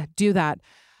said, yeah, do that.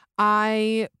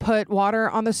 I put water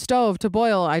on the stove to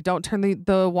boil. I don't turn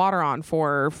the water on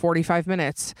for 45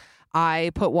 minutes.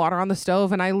 I put water on the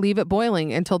stove and I leave it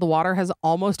boiling until the water has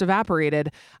almost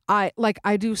evaporated. I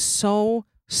do so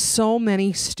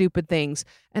many stupid things.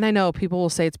 And I know people will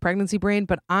say it's pregnancy brain,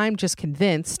 but I'm just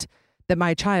convinced that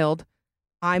my child,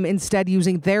 I'm instead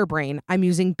using their brain. I'm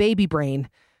using baby brain.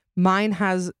 Mine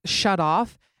has shut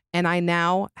off and I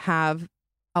now have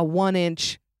a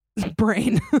 1-inch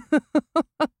brain.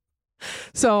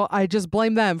 So I just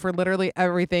blame them for literally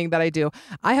everything that I do.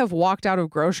 I have walked out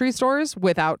of grocery stores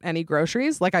without any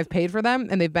groceries. I've paid for them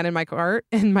and they've been in my cart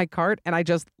and I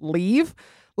just leave.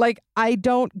 I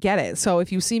don't get it. So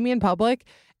if you see me in public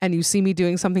and you see me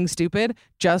doing something stupid,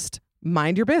 just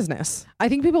mind your business. I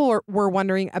think people were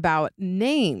wondering about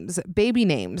names, baby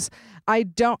names. I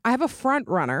have a front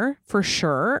runner for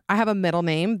sure. I have a middle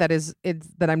name that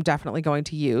I'm definitely going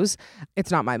to use. It's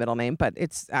not my middle name, but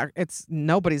it's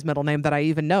nobody's middle name that I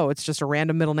even know. It's just a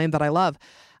random middle name that I love.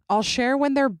 I'll share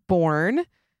when they're born.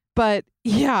 But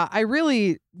yeah, I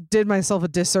really did myself a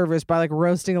disservice by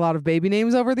roasting a lot of baby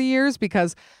names over the years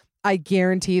because I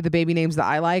guarantee the baby names that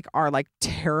I like are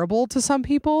terrible to some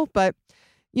people. But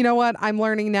you know what? I'm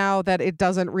learning now that it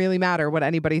doesn't really matter what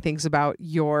anybody thinks about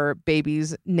your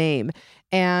baby's name.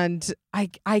 And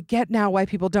I get now why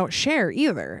people don't share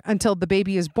either until the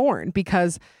baby is born,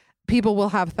 because people will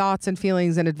have thoughts and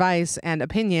feelings and advice and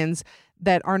opinions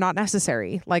that are not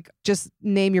necessary. Just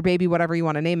name your baby whatever you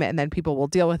want to name it and then people will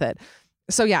deal with it.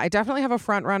 So yeah, I definitely have a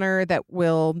front runner that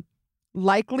will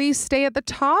likely stay at the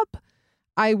top.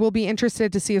 I will be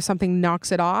interested to see if something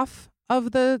knocks it off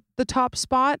of the top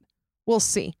spot. We'll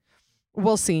see.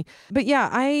 But yeah,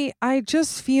 I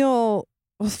just it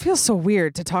feels so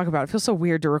weird to talk about. It feels so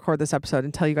weird to record this episode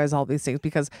and tell you guys all these things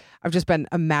because I've just been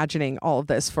imagining all of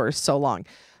this for so long.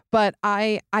 But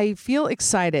I feel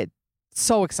excited,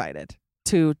 so excited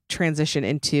to transition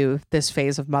into this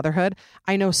phase of motherhood.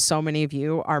 I know so many of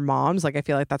you are moms. I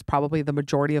feel like that's probably the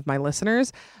majority of my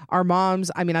listeners are moms.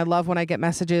 I mean, I love when I get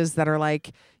messages that are I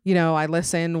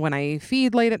listen when I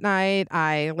feed late at night.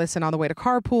 I listen on the way to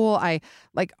carpool. I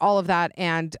like all of that.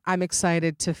 And I'm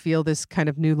excited to feel this kind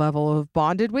of new level of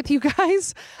bonded with you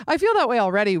guys. I feel that way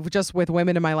already just with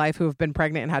women in my life who have been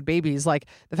pregnant and had babies. The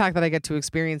fact that I get to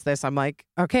experience this, I'm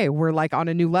okay, we're on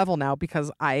a new level now because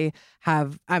I'm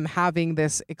having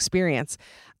this experience.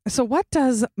 So what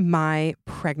does my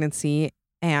pregnancy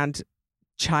and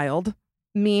child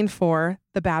mean for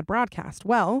the Bad Broadcast?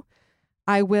 Well,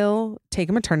 I will take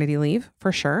a maternity leave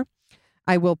for sure.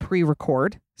 I will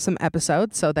pre-record some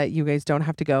episodes so that you guys don't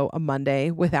have to go a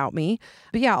Monday without me.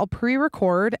 But yeah, I'll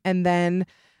pre-record and then,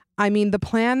 the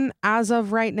plan as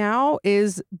of right now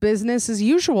is business as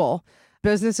usual.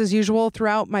 Business as usual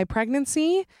throughout my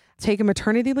pregnancy, take a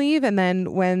maternity leave, and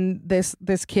then when this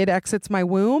kid exits my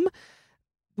womb,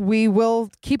 we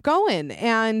will keep going.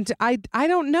 And I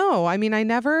don't know. I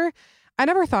never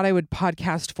thought I would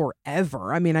podcast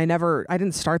forever. I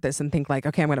didn't start this and think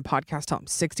okay, I'm going to podcast till I'm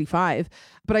 65,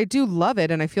 but I do love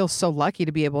it. And I feel so lucky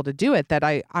to be able to do it that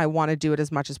I want to do it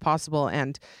as much as possible.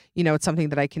 And, it's something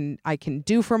that I can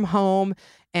do from home.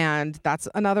 And that's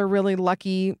another really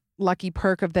lucky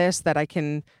perk of this, that I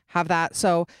can have that.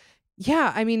 So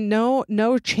yeah,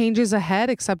 no changes ahead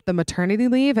except the maternity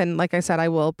leave. And like I said, I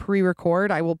will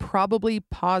pre-record. I will probably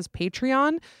pause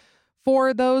Patreon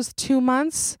for those 2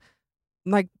 months.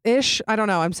 Ish. I don't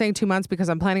know. I'm saying 2 months because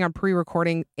I'm planning on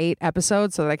pre-recording 8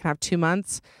 episodes so that I can have 2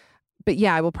 months. But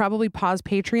yeah, I will probably pause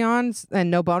Patreons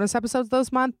and no bonus episodes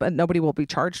those months, but nobody will be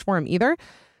charged for them either.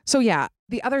 So yeah,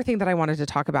 the other thing that I wanted to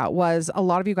talk about was a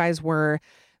lot of you guys were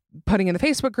putting in the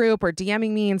Facebook group or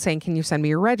DMing me and saying, can you send me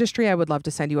your registry? I would love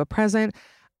to send you a present.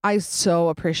 I so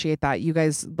appreciate that. You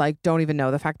guys don't even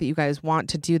know the fact that you guys want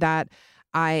to do that.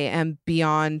 I am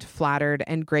beyond flattered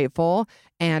and grateful.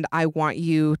 And I want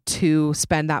you to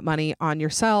spend that money on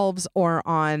yourselves or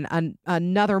on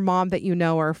another mom that you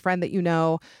know or a friend that you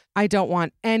know. I don't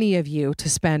want any of you to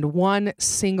spend $1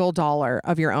 single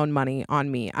of your own money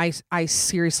on me. I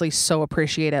seriously so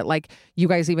appreciate it. You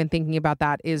guys even thinking about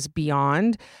that is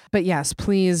beyond. But yes,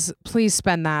 please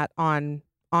spend that on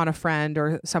on a friend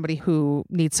or somebody who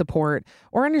needs support,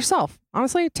 or on yourself.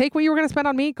 Honestly, take what you were going to spend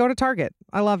on me, go to Target.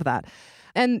 I love that.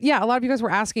 And yeah, a lot of you guys were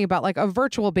asking about like a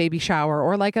virtual baby shower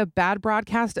or like a Bad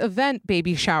Broadcast event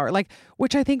baby shower, like,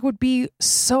 which I think would be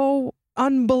so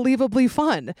unbelievably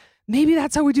fun. Maybe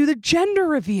that's how we do the gender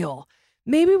reveal.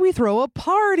 Maybe we throw a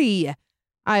party.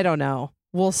 I don't know.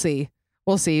 We'll see.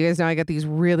 We'll see. You guys know I get these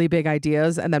really big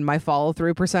ideas and then my follow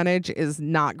through percentage is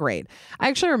not great. I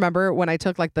actually remember when I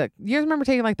took you guys remember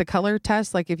taking like the color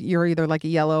test? Like if you're either like a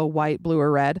yellow, white, blue,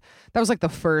 or red, that was like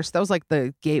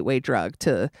the gateway drug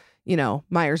to,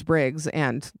 Myers-Briggs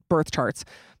and birth charts.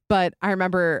 But I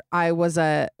remember when I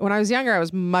was younger, I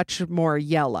was much more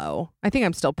yellow. I think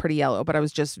I'm still pretty yellow, but I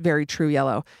was just very true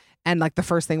yellow. And like the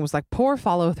first thing was like poor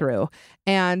follow through.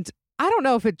 And I don't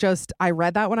know if I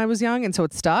read that when I was young and so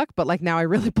it stuck, but like now I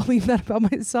really believe that about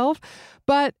myself.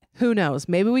 But who knows?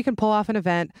 Maybe we can pull off an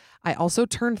event. I also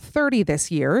turned 30 this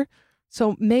year.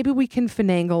 So maybe we can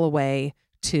finagle a way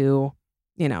to,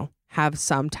 have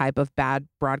some type of Bad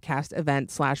Broadcast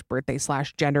event / birthday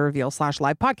 / gender reveal /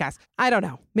 live podcast. I don't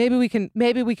know. Maybe we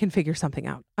can figure something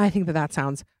out. I think that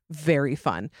sounds very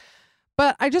fun.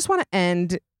 But I just want to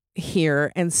end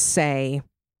here and say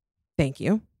thank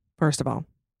you, first of all,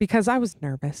 because I was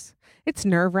nervous. It's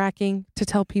nerve-wracking to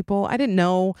tell people. I didn't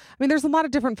know. I mean, there's a lot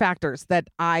of different factors that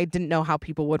I didn't know how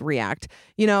people would react.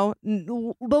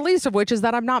 The least of which is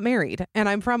that I'm not married and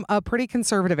I'm from a pretty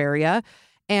conservative area.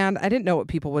 And I didn't know what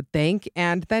people would think.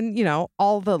 And then,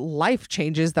 all the life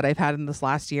changes that I've had in this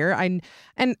last year. And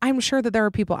I'm sure that there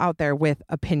are people out there with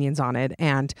opinions on it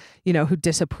and, who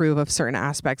disapprove of certain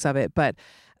aspects of it. But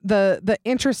the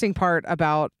interesting part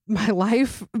about my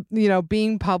life,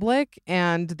 being public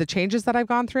and the changes that I've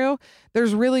gone through,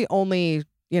 there's really only,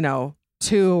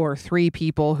 2 or 3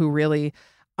 people who really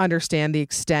understand the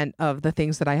extent of the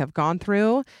things that I have gone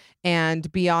through.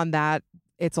 And beyond that,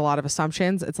 it's a lot of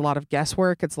assumptions. It's a lot of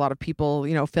guesswork. It's a lot of people,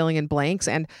 filling in blanks.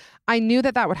 And I knew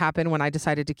that would happen when I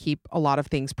decided to keep a lot of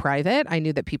things private. I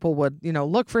knew that people would,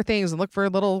 look for things and look for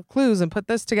little clues and put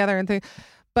this together and things.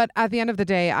 But at the end of the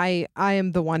day, I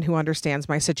am the one who understands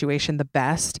my situation the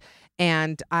best.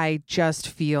 And I just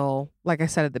feel, like I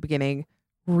said at the beginning,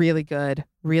 really good,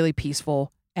 really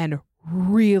peaceful, and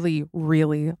really,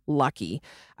 really lucky.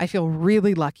 I feel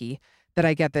really lucky that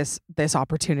I get this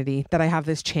opportunity, that I have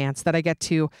this chance, that I get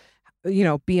to,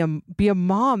 be a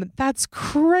mom. That's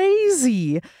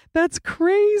crazy. That's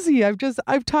crazy.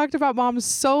 I've talked about moms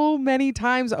so many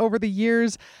times over the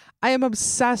years. I am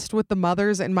obsessed with the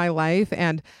mothers in my life.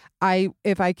 And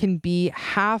if I can be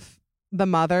half the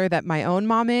mother that my own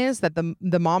mom is, that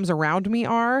the moms around me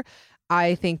are,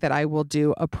 I think that I will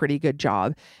do a pretty good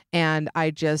job. And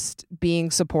being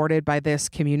supported by this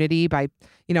community,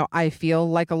 I feel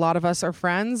like a lot of us are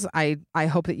friends. I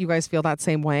hope that you guys feel that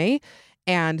same way.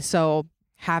 And so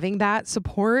having that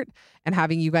support and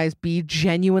having you guys be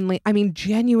genuinely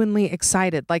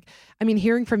excited.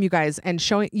 Hearing from you guys and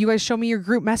show me your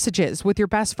group messages with your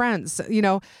best friends,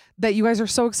 that you guys are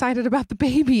so excited about the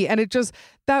baby. And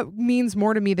that means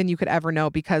more to me than you could ever know,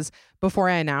 because before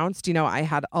I announced, I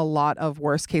had a lot of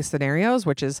worst case scenarios,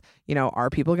 which is,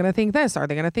 are people going to think this? Are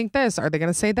they going to think this? Are they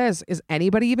going to say this? Is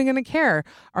anybody even going to care?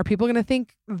 Are people going to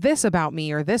think this about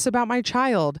me or this about my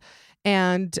child?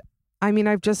 And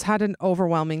I've just had an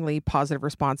overwhelmingly positive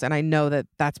response. And I know that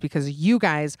that's because you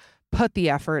guys put the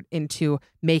effort into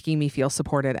making me feel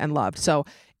supported and loved. So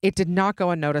it did not go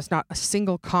unnoticed. Not a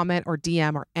single comment or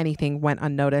DM or anything went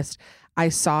unnoticed. I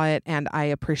saw it and I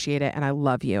appreciate it and I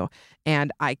love you.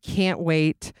 And I can't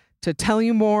wait to tell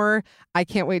you more. I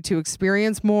can't wait to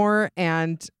experience more.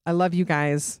 And I love you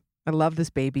guys. I love this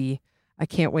baby. I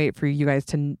can't wait for you guys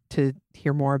to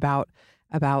hear more about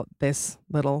this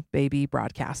little baby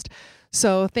broadcast.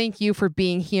 So thank you for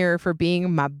being here, for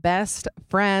being my best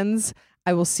friends.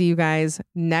 I will see you guys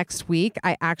next week.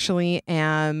 I actually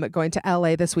am going to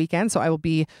LA this weekend, so I will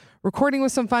be recording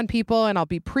with some fun people and I'll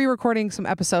be pre-recording some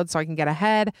episodes so I can get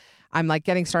ahead. I'm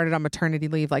getting started on maternity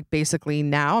leave, basically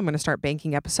now. I'm going to start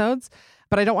banking episodes,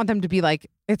 but I don't want them to be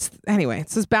it's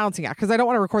this balancing act, because I don't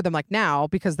want to record them now,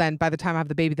 because then by the time I have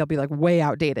the baby, they'll be way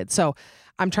outdated. So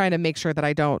I'm trying to make sure that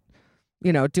I don't,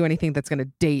 do anything that's going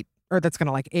to date or that's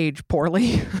going to age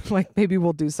poorly. Maybe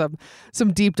we'll do some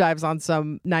deep dives on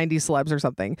some 90s celebs or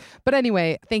something. But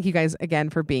anyway, thank you guys again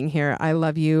for being here. I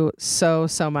love you so,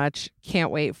 so much. Can't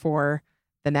wait for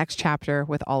the next chapter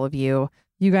with all of you.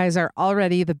 You guys are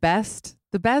already the best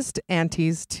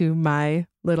aunties to my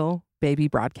little baby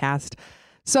broadcast.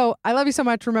 So I love you so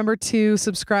much. Remember to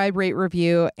subscribe, rate,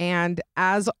 review, and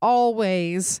as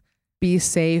always, be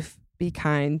safe, be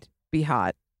kind, be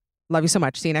hot. Love you so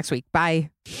much. See you next week.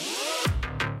 Bye.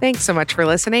 Thanks so much for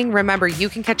listening. Remember, you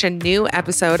can catch a new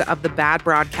episode of The Bad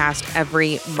Broadcast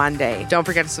every Monday. Don't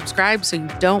forget to subscribe so you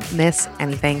don't miss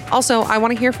anything. Also, I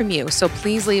want to hear from you, so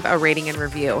please leave a rating and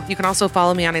review. You can also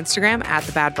follow me on Instagram at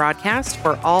The Bad Broadcast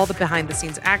for all the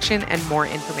behind-the-scenes action and more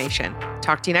information.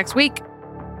 Talk to you next week.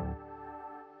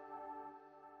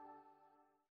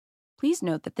 Please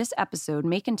note that this episode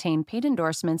may contain paid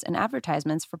endorsements and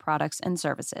advertisements for products and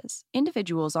services.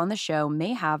 Individuals on the show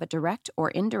may have a direct or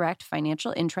indirect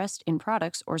financial interest in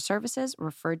products or services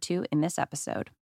referred to in this episode.